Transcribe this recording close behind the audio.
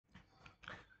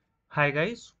Hi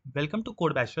guys, welcome to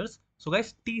Code Bashers. So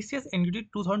guys, TCS NQT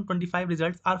 2025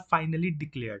 results are finally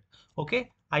declared. Okay,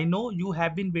 I know you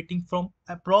have been waiting from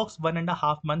approx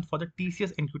 1.5 months for the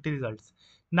TCS NQT results.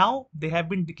 Now they have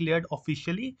been declared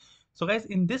officially. So guys,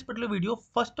 in this particular video,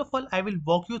 first of all, I will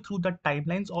walk you through the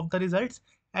timelines of the results,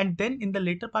 and then in the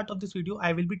later part of this video,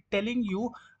 I will be telling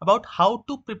you about how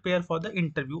to prepare for the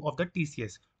interview of the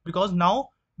TCS, because now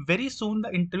very soon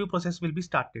the interview process will be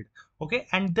started. Okay,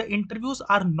 and the interviews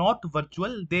are not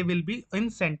virtual, they will be in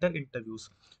center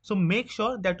interviews. So make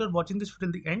sure that you're watching this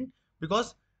till the end,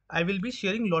 because I will be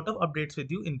sharing a lot of updates with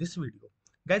you in this video.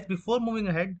 Guys, before moving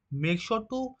ahead, make sure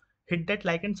to hit that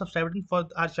like and subscribe button for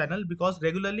our channel, because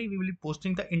regularly we will be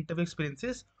posting the interview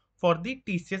experiences for the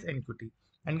TCS NQT.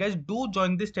 And guys, do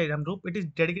join this Telegram group. It is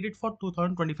dedicated for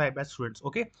 2025 batch students.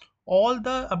 Okay, all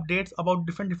the updates about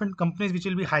different companies which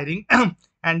will be hiring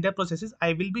and their processes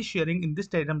I will be sharing in this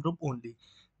Telegram group only.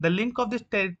 The link of this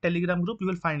Telegram group you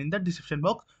will find in the description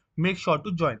box. Make sure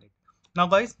to join it. Now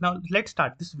guys, now let's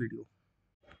start this video.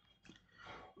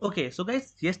 Okay, so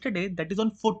guys, yesterday, that is on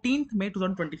 14th May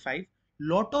 2025,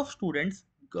 lot of students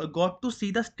got to see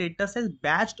the status as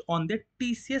badged on their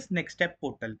TCS Next Step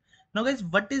portal. Now guys,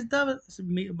 what is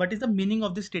the meaning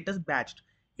of this status badged?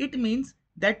 It means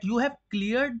that you have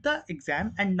cleared the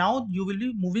exam and now you will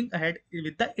be moving ahead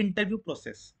with the interview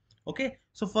process. Okay,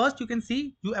 so first you can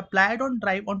see you applied on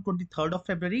Drive on 23rd of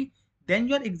February, then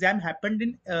your exam happened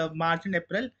in March and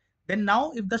April. Then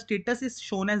now if the status is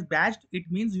shown as badged, it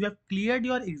means you have cleared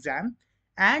your exam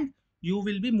and you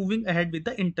will be moving ahead with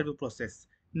the interview process.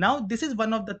 Now this is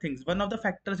one of the things, one of the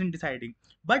factors in deciding.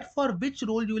 But for which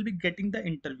role you will be getting the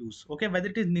interviews, okay, whether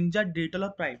it is Ninja, Digital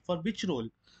or Prime, for which role?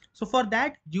 So for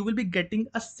that you will be getting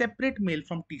a separate mail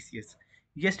from TCS.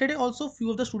 Yesterday also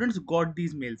few of the students got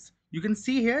these mails. You can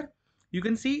see here, you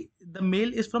can see the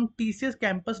mail is from TCS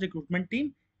campus recruitment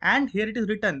team, and here it is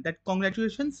written that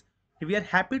congratulations, we are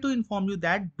happy to inform you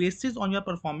that basis on your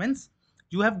performance,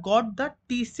 you have got the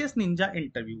TCS Ninja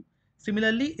interview.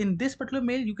 Similarly, in this particular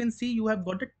mail, you can see you have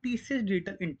got a TCS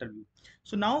Digital interview.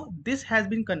 So now this has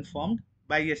been confirmed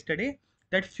by yesterday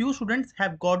that few students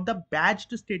have got the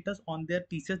badged status on their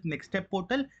TCS Next Step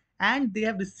portal, and they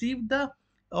have received the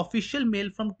official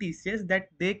mail from TCS that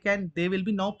they will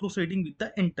be now proceeding with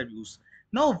the interviews.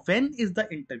 Now, when is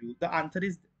the interview? The answer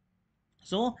is,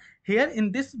 so here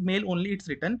in this mail only it's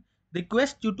written,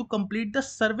 request you to complete the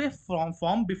survey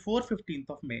form before 15th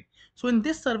of May. So in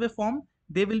this survey form,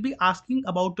 they will be asking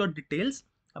about your details,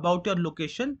 about your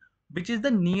location, which is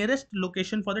the nearest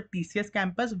location for the TCS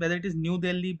campus, whether it is New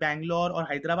Delhi, Bangalore or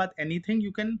Hyderabad, anything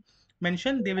you can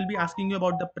mention. They will be asking you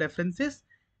about the preferences,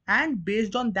 and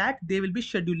based on that, they will be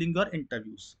scheduling your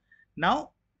interviews. Now,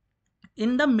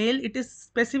 in the mail it is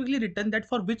specifically written that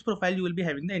for which profile you will be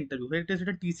having the interview. Here it is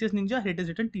written TCS Ninja, here it is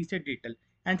written TCS Digital,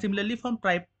 and similarly for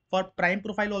Prime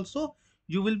profile also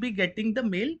you will be getting the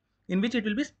mail in which it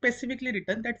will be specifically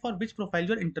written that for which profile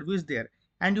your interview is there,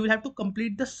 and you will have to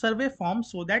complete the survey form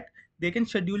so that they can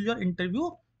schedule your interview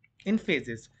in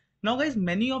phases. Now guys,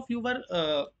 many of you were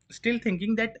still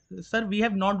thinking that sir, we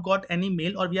have not got any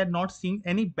mail or we are not seeing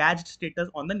any badged status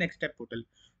on the Next Step portal.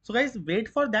 So guys, wait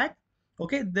for that.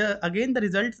 Okay, the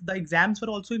results, the exams were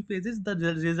also in phases, the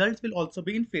results will also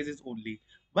be in phases only.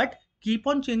 But keep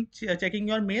on checking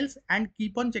your mails and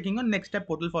keep on checking on Next Step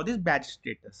portal for this badge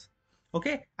status.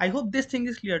 Okay, I hope this thing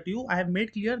is clear to you. I have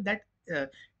made clear that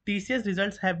TCS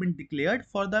results have been declared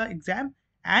for the exam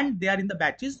and they are in the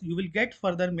batches. You will get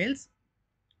further mails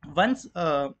once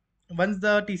once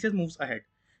the TCS moves ahead.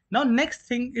 Now next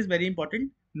thing is very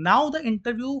important. Now the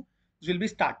interview will be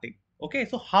starting. Okay,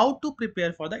 so how to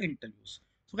prepare for the interviews?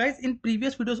 So guys, in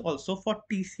previous videos also for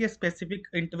TCS specific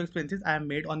interview experiences I have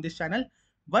made on this channel,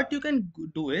 what you can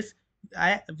do is,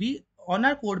 we on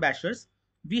our Code Bashers,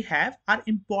 we have our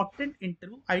important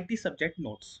interview IT subject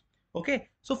notes. Okay,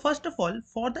 so first of all,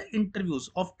 for the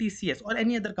interviews of TCS or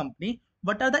any other company,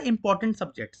 what are the important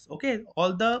subjects? Okay,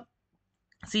 all the,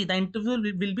 see, the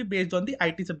interview will be based on the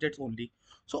IT subjects only.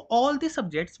 So all the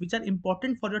subjects which are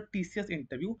important for your TCS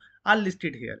interview are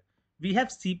listed here. We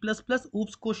have C++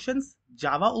 OOPS questions,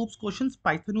 Java OOPS questions,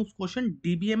 Python OOPS question,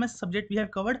 DBMS subject we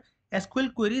have covered,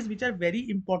 SQL queries which are very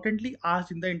importantly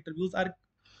asked in the interviews are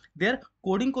there,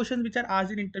 coding questions which are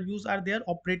asked in interviews are there,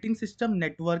 operating system,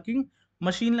 networking,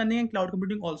 machine learning and cloud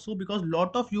computing also, because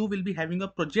lot of you will be having a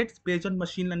projects based on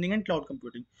machine learning and cloud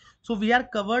computing. So we are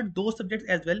covered those subjects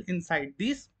as well inside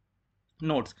these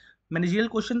notes. Managerial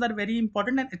questions are very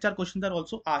important and HR questions are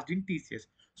also asked in TCS.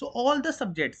 So all the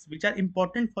subjects which are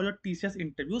important for your TCS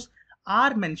interviews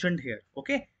are mentioned here.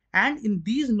 Okay, and in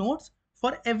these notes,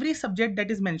 for every subject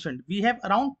that is mentioned, we have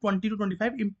around 20 to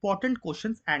 25 important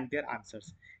questions and their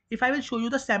answers. If I will show you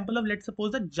the sample of, let's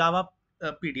suppose, the Java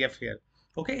PDF here.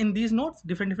 Okay, in these notes,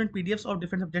 different PDFs of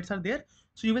different subjects are there.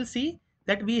 So you will see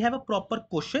that we have a proper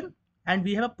question and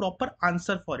we have a proper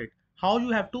answer for it. How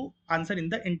you have to answer in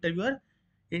the interviewer,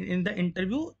 in the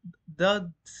interview,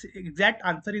 the exact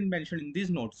answer is mentioned in these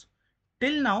notes.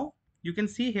 Till now, you can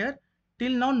see here,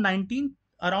 till now 19,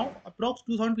 around approx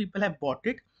 2000 people have bought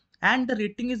it, and the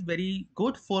rating is very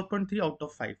good, 4.3 out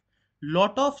of 5.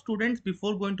 Lot of students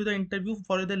before going to the interview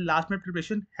for the last minute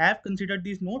preparation have considered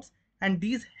these notes, and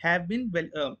these have been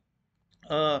very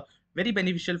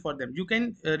beneficial for them. You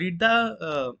can read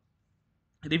the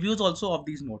reviews also of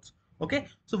these notes. Okay,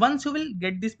 so once you will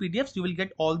get these PDFs, you will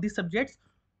get all these subjects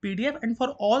PDF, and for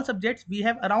all subjects we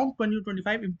have around 20 to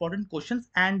 25 important questions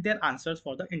and their answers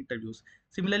for the interviews.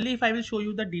 Similarly, if I will show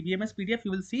you the DBMS PDF, you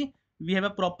will see we have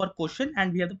a proper question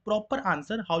and we have the proper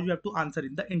answer how you have to answer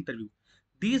in the interview.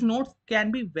 These notes can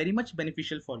be very much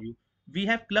beneficial for you. We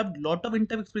have clubbed lot of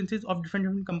interview experiences of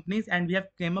different companies, and we have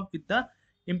came up with the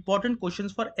important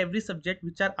questions for every subject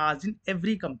which are asked in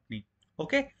every company.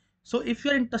 Okay, so if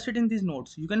you are interested in these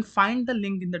notes, you can find the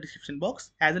link in the description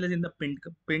box as well as in the pinned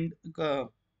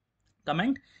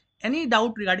comment. Any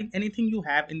doubt regarding anything you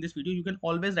have in this video, you can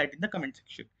always write in the comment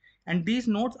section. And these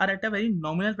notes are at a very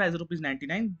nominal price of rupees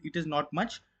 99. It is not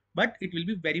much, but it will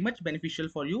be very much beneficial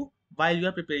for you while you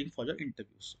are preparing for your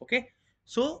interviews. Okay.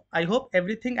 So I hope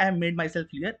everything I have made myself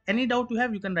clear. Any doubt you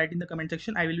have, you can write in the comment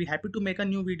section. I will be happy to make a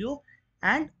new video,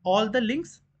 and all the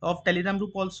links of Telegram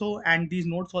group also and these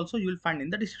notes also you will find in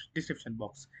the description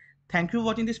box. Thank you for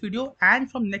watching this video,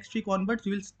 and from next week onwards,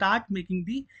 we will start making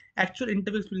the actual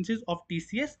interview experiences of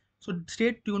TCS. So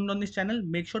stay tuned on this channel.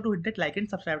 Make sure to hit that like and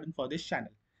subscribe button for this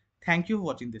channel. Thank you for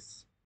watching this.